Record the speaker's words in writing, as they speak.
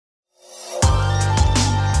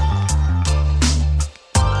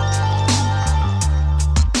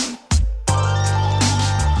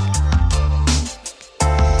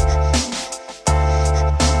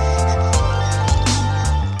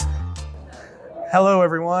Hello,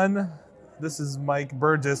 everyone. This is Mike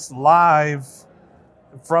Burgess live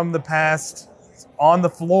from the past on the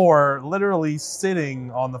floor, literally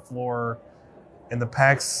sitting on the floor in the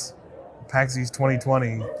PAX East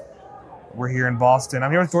 2020. We're here in Boston.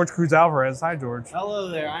 I'm here with George Cruz Alvarez. Hi, George. Hello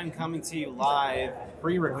there. I'm coming to you live,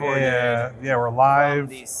 pre-recorded. Yeah, we're live. From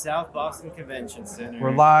the South Boston Convention Center.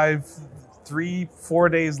 We're live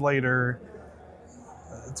 3-4 days later.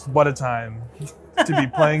 It's what a time to be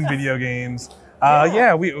playing video games.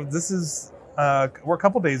 We're a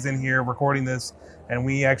couple days in here recording this, and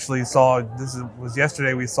we actually was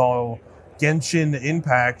yesterday. We saw Genshin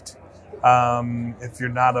Impact. If you're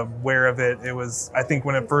not aware of it, it was, I think,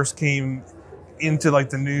 when it first came into like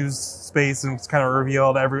the news space and was kind of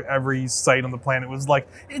revealed, every site on the planet was like,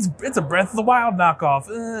 it's a Breath of the Wild knockoff,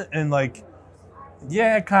 and like,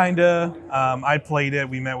 yeah, kinda. I played it.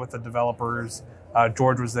 We met with the developers.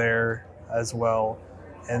 George was there as well.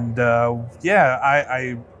 And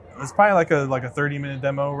I it was probably like a 30-minute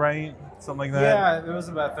demo, right? Something like that. Yeah, it was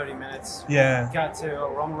about 30 minutes. Yeah. We got to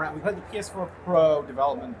roam around. We played the PS4 Pro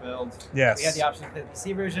development build. Yes. We had the option to play the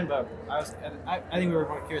PC version, but I think we were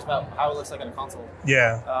more curious about how it looks like on a console.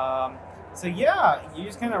 Yeah. You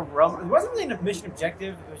just kind of roam. It wasn't really a mission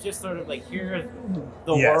objective. It was just sort of like, here's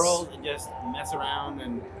the world, and just mess around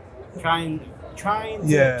and trying to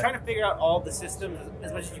figure out all the systems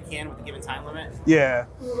as much as you can with a given time limit. Yeah.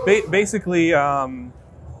 Basically, at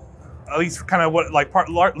least kind of what, like,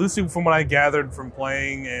 loosely from what I gathered from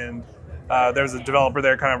playing, and there's a developer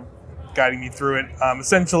there kind of guiding me through it.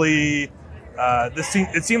 Essentially,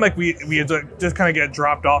 it seemed like we had to just kind of get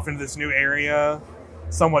dropped off into this new area,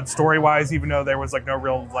 somewhat story-wise, even though there was like no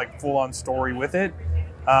real like full-on story with it.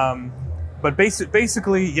 But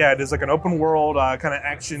basically, yeah, it is like an open world kind of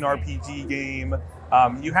action RPG game.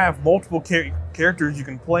 You have multiple characters you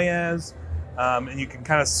can play as, and you can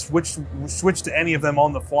kind of switch to any of them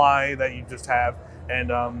on the fly that you just have. And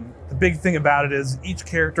the big thing about it is each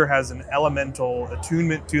character has an elemental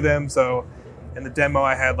attunement to them. So in the demo,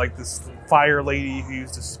 I had like this fire lady who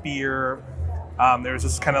used a spear. There was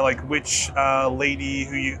this kind of like witch lady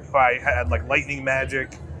who I had like lightning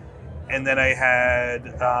magic, and then I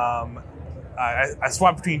had. I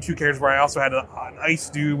swapped between two characters where I also had an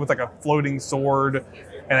ice dude with like a floating sword,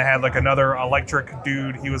 and I had like another electric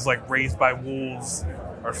dude. He was like raised by wolves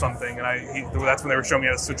or something, and that's when they were showing me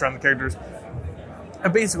how to switch around the characters.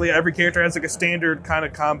 And basically, every character has like a standard kind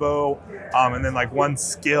of combo, and then like one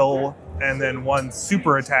skill, and then one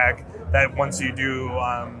super attack that once you do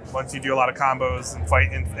a lot of combos and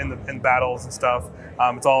fight in battles and stuff,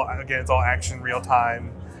 it's all action real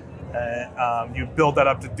time. You build that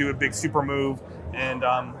up to do a big super move, and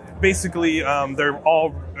basically they're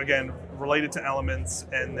all, again, related to elements,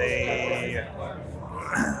 and they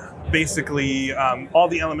basically all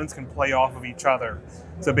the elements can play off of each other.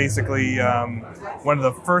 So basically, one of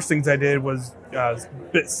the first things I did was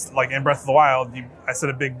like in Breath of the Wild, I set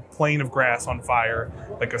a big plane of grass on fire,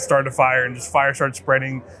 like a start of fire, and just fire started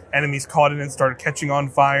spreading. Enemies caught it and started catching on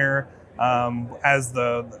fire. I was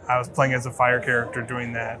playing as a fire character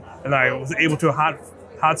doing that, and I was able to hot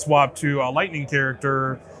swap to a lightning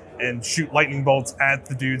character and shoot lightning bolts at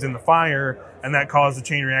the dudes in the fire, and that caused a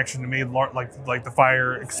chain reaction that made like the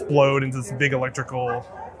fire explode into this big electrical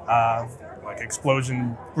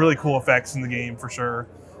explosion. Really cool effects in the game for sure.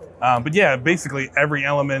 But yeah, basically every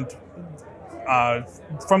element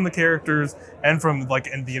from the characters and from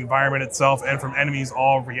in the environment itself and from enemies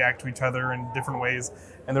all react to each other in different ways.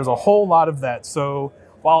 And there's a whole lot of that. So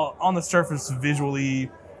while on the surface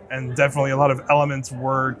visually and definitely a lot of elements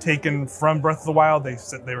were taken from Breath of the Wild, they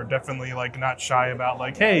said they were definitely like not shy about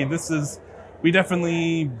like, hey, we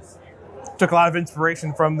definitely took a lot of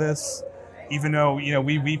inspiration from this, even though,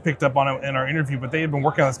 we picked up on it in our interview, but they had been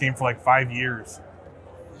working on this game for like 5 years.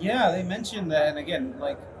 Yeah, they mentioned that, and again,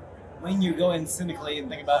 like, when you go in cynically and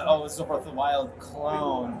think about, it's a Breath of the Wild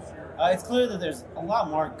clone, it's clear that there's a lot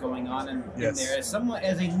more going on in there. As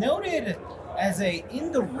I noted,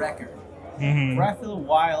 in the record, Breath of the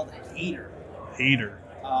Wild hater.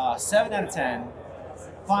 7 out of 10,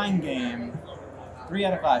 fine game, 3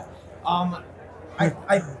 out of 5. I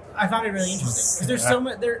found it really interesting because there's so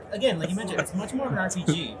much there. Again, like you mentioned, it's much more of an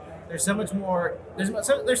RPG. There's so much more.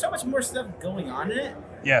 There's so much more stuff going on in it.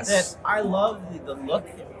 Yes. That I love the look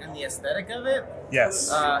and the aesthetic of it. Yes.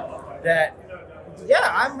 I'm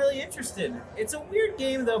really interested. It's a weird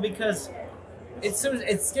game though because it's going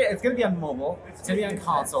to be on mobile. It's going to be on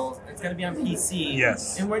consoles. It's going to be on PC.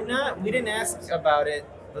 Yes. And we didn't ask about it.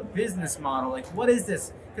 The business model, like, what is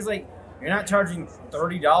this? Because you're not charging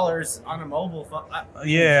 $30 on a mobile phone.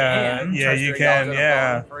 You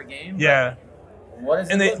can. For a game. Yeah. What does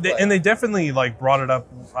and it look like? and they definitely like brought it up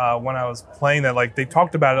when I was playing that. Like they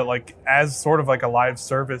talked about it like as sort of like a live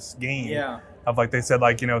service game. Yeah. Of like they said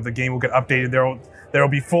like the game will get updated. There'll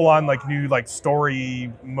be full on like new like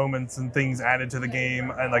story moments and things added to the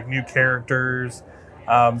game and like new characters.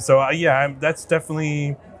 That's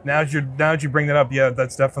definitely now that you bring that up. Yeah,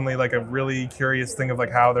 that's definitely like a really curious thing of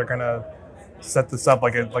like how they're gonna set this up.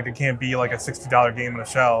 Like it can't be like a $60 game on a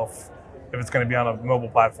shelf if it's going to be on a mobile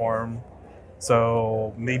platform.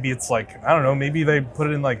 So maybe it's like, I don't know, maybe they put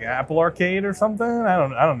it in like Apple Arcade or something. I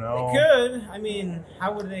don't know. They could. I mean,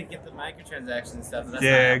 how would they get the microtransactions and stuff? That's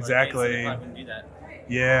yeah, not exactly. So they probably wouldn't do that.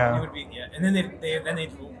 Yeah. It would be, yeah. And then they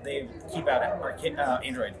keep out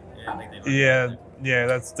Android. Yeah,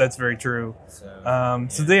 that's very true.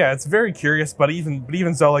 It's very curious. But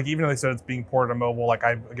even so, like even though they said it's being ported on mobile, like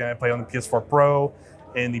I play on the PS4 Pro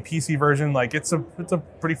and the PC version. Like it's a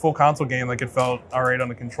pretty full console game. Like it felt all right on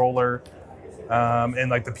the controller.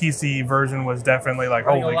 And like the PC version was definitely like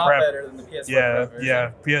running holy a lot crap. better than the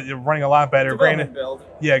PS4 version. Running a lot better. Granted, build.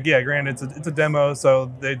 Granted, it's a demo,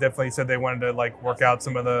 so they definitely said they wanted to like work out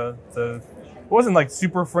some of the. It wasn't like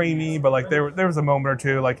super framey, but like there was a moment or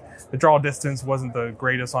two like the draw distance wasn't the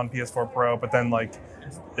greatest on PS4 Pro, but then like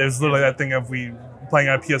there's literally that thing of we playing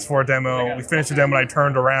on a PS4 demo, we finished the demo and I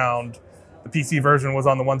turned around, the PC version was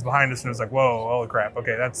on the ones behind us and it was like, whoa, holy crap,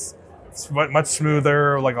 okay, that's much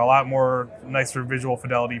smoother, like a lot more nicer visual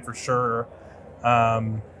fidelity for sure.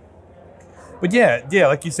 But yeah,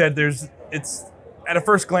 like you said, it's at a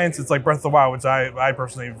first glance, it's like Breath of the Wild, which I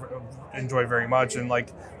personally enjoy very much, and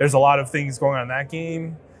like there's a lot of things going on in that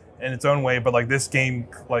game in its own way, but like this game,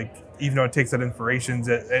 like even though it takes that inspirations,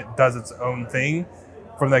 it does its own thing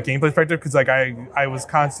from that gameplay perspective. Because like I was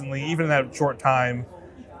constantly, even in that short time,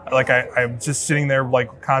 like I'm just sitting there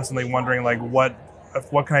like constantly wondering like what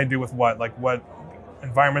can I do with what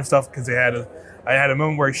environment stuff, because I had a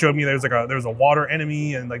moment where he showed me there was a water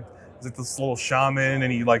enemy and like there's like this little shaman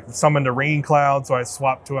and he like summoned a rain cloud, so I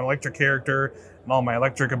swapped to an electric character and all my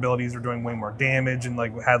electric abilities are doing way more damage and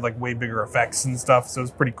like had like way bigger effects and stuff, so it was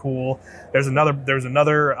pretty cool. There's another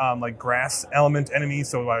like grass element enemy,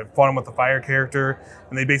 so I fought him with the fire character,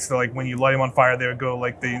 and they basically like when you light him on fire they would go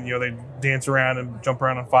like they dance around and jump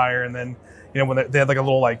around on fire, and then when they had like a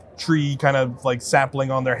little like tree kind of like sapling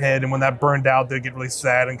on their head, and when that burned out they'd get really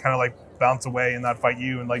sad and kind of like bounce away and not fight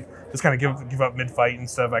you and like just kind of give up mid-fight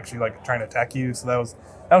instead of actually like trying to attack you. So that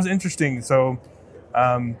was interesting. So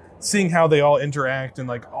seeing how they all interact and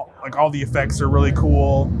like all the effects are really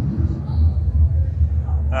cool.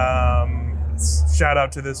 Shout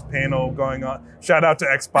out to this panel going on. Shout out to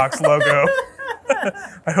Xbox logo.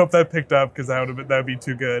 I hope that picked up because that would be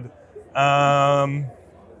too good. But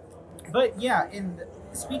yeah, and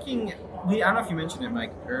speaking, I don't know if you mentioned it,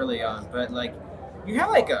 Mike, early on, but like you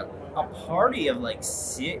have like a party of like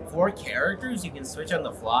 4 characters you can switch on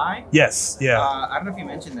the fly. Yes, yeah. I don't know if you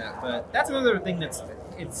mentioned that, but that's another thing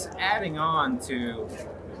it's adding on to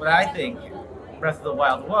what I think Breath of the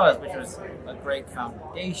Wild was, which was a great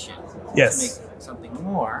foundation yes. to make something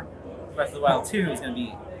more. Breath of the Wild 2 is going to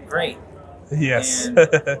be great. Yes. And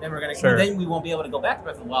then we're gonna sure. Then we won't be able to go back to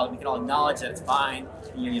Breath of the Wild. We can all acknowledge that it's fine.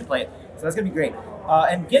 And you need to play it. So that's gonna be great.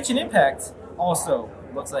 And Genshin Impact also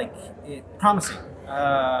looks like promising.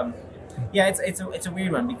 It's a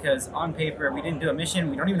weird one because on paper we didn't do a mission.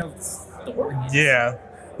 We don't even know what the story is. Yeah.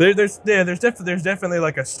 There's definitely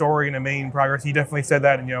like a story and a main progress. He definitely said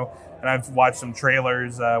that, and and I've watched some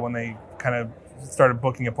trailers when they kind of started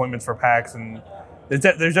booking appointments for PAX, and there's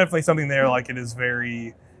definitely something there. Like it is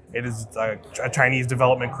a Chinese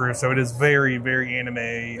development crew, so it is very, very anime.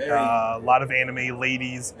 A lot of anime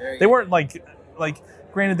ladies. They weren't like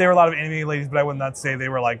granted there were a lot of anime ladies, but I would not say they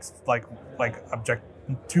were like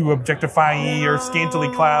too objectifying or scantily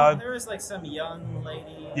clad. There was like some young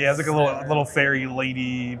lady. Yeah, it's like a little fairy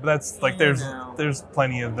lady, but that's like there's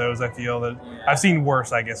plenty of those. I feel that I've seen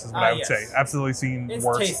worse, I guess is what I would say. Absolutely seen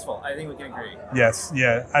worse. It's tasteful. I think we can agree. Yes,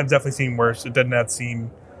 yeah, I've definitely seen worse. It did not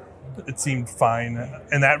seem. It seemed fine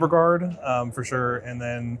in that regard, for sure. And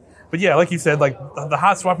then, but yeah, like you said, like the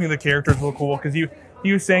hot swapping of the characters was cool because he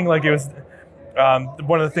was saying like it was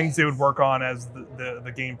one of the things they would work on as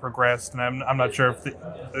the game progressed. And I'm not sure if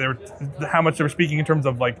they were how much they were speaking in terms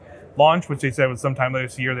of like launch, which they said was sometime later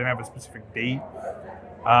this year. They didn't have a specific date.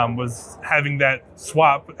 Was having that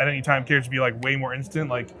swap at any time characters be like way more instant,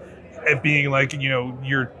 like it being like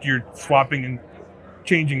you're swapping and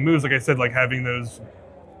changing moves. Like I said, like having those.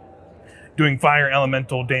 Doing fire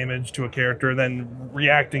elemental damage to a character, then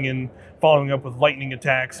reacting and following up with lightning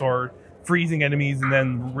attacks or freezing enemies and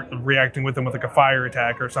then reacting with them with like a fire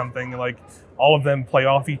attack or something. Like all of them play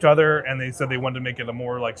off each other, and they said they wanted to make it a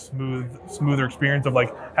more like smoother experience of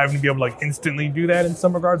like having to be able to like instantly do that in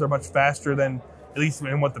some regards, or much faster than at least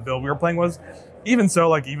in what the build we were playing was. Even so,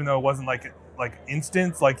 like even though it wasn't like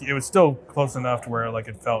instant, like it was still close enough to where like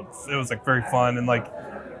it was like very fun, and like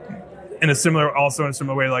in a similar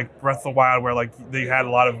way like Breath of the Wild, where like they had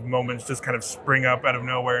a lot of moments just kind of spring up out of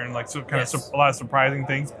nowhere, and like so kind of a lot of surprising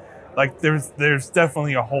things. Like there's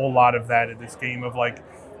definitely a whole lot of that in this game, of like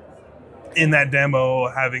in that demo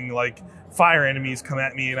having like fire enemies come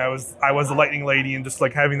at me, and I was a lightning lady, and just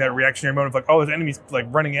like having that reactionary moment of like, oh, there's enemies like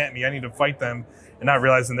running at me, I need to fight them, and not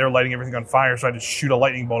realizing they're lighting everything on fire, so I just shoot a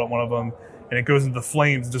lightning bolt at one of them, and it goes into the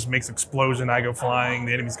flames and just makes explosion. I go flying,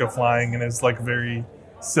 the enemies go flying, and it's like a very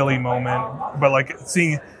silly moment. But like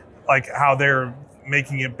seeing like how they're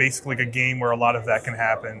making it basically like a game where a lot of that can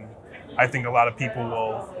happen, I think a lot of people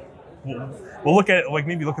will look at it, like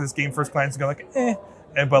maybe look at this game first glance and go like, eh.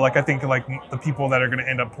 But like I think like the people that are going to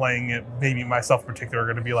end up playing it, maybe myself in particular, are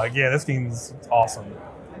going to be like, yeah, this game's awesome.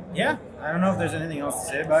 Yeah, I don't know if there's anything else to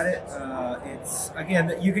say about it. It's,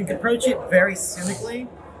 again, you can approach it very cynically,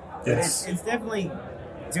 but it's definitely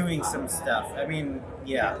doing some stuff. I mean,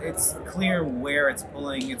 yeah, it's clear where it's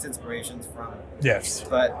pulling its inspirations from. Yes.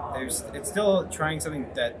 But it's still trying something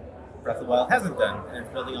that Breath of the Wild hasn't done, and it's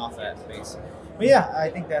building off that base. But yeah, I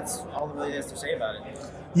think that's all there really is to say about it.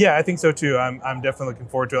 Yeah, I think so too. I'm definitely looking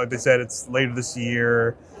forward to it. Like they said, it's later this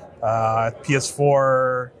year.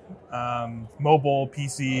 PS4, mobile,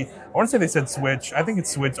 PC. I want to say they said Switch. I think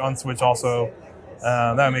it's on Switch also.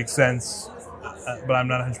 That makes sense, but I'm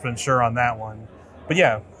not 100% sure on that one. But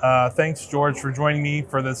yeah, thanks, George, for joining me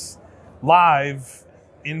for this live,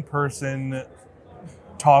 in-person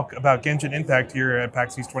talk about Genshin Impact here at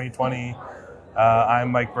PAX East 2020. I'm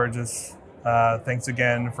Mike Burgess. Thanks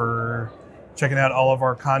again for checking out all of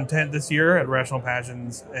our content this year at Rational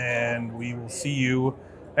Passions, and we will see you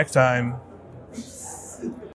next time.